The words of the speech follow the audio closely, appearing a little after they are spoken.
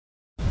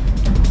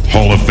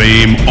Hall of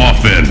Fame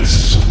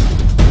offense.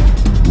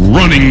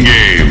 Running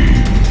game.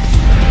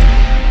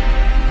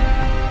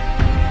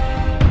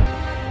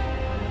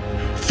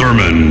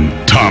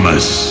 Thurman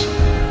Thomas.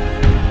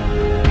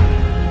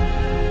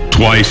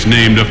 Twice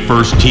named a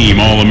first-team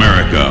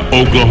All-America,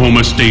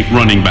 Oklahoma State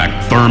running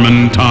back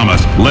Thurman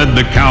Thomas led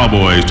the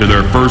Cowboys to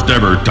their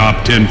first-ever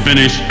top 10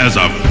 finish as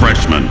a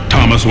freshman.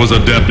 Thomas was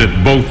adept at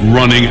both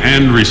running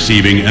and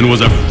receiving and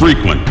was a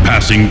frequent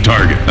passing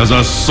target. As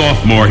a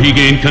sophomore, he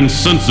gained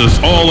consensus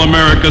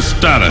All-America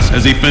status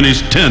as he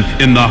finished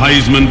 10th in the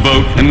Heisman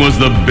vote and was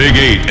the Big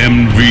 8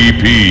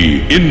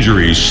 MVP.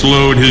 Injuries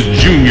slowed his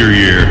junior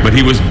year, but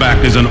he was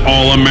back as an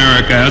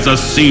All-America as a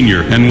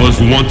senior and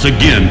was once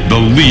again the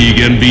league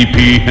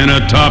MVP and a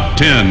top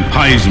 10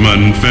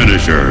 Heisman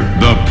finisher.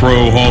 The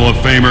Pro Hall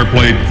of Famer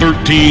played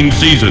 13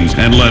 seasons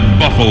and led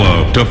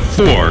Buffalo to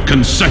 4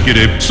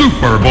 consecutive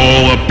Super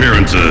Bowl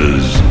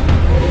appearances.